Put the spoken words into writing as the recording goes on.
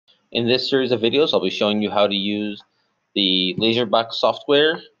In this series of videos, I'll be showing you how to use the Laserbox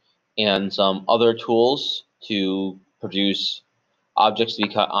software and some other tools to produce objects to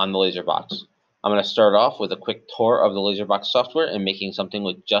be cut on the Laserbox. I'm going to start off with a quick tour of the Laserbox software and making something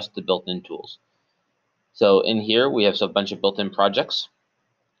with just the built-in tools. So in here, we have a bunch of built-in projects.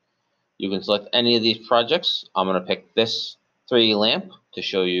 You can select any of these projects. I'm going to pick this 3D lamp to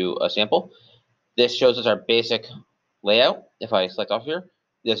show you a sample. This shows us our basic layout. If I select off here,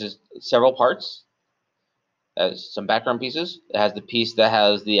 this is several parts. It has some background pieces. It has the piece that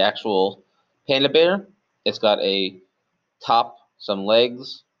has the actual panda bear. It's got a top, some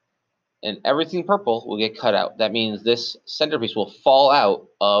legs, and everything purple will get cut out. That means this centerpiece will fall out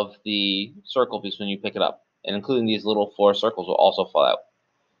of the circle piece when you pick it up, and including these little 4 circles will also fall out.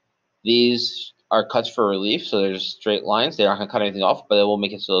 These are cuts for relief, so they're just straight lines. They aren't going to cut anything off, but it will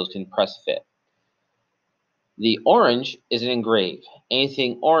make it so those can press fit. The orange is an engrave.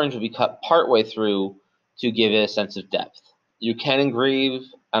 Anything orange will be cut partway through to give it a sense of depth. You can engrave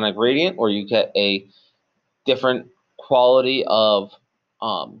on a gradient, or you get a different quality of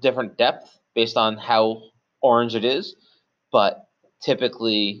different depth based on how orange it is, but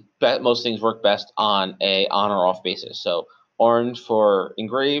typically most things work best on a on or off basis. So orange for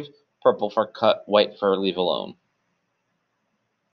engrave, purple for cut, white for leave alone.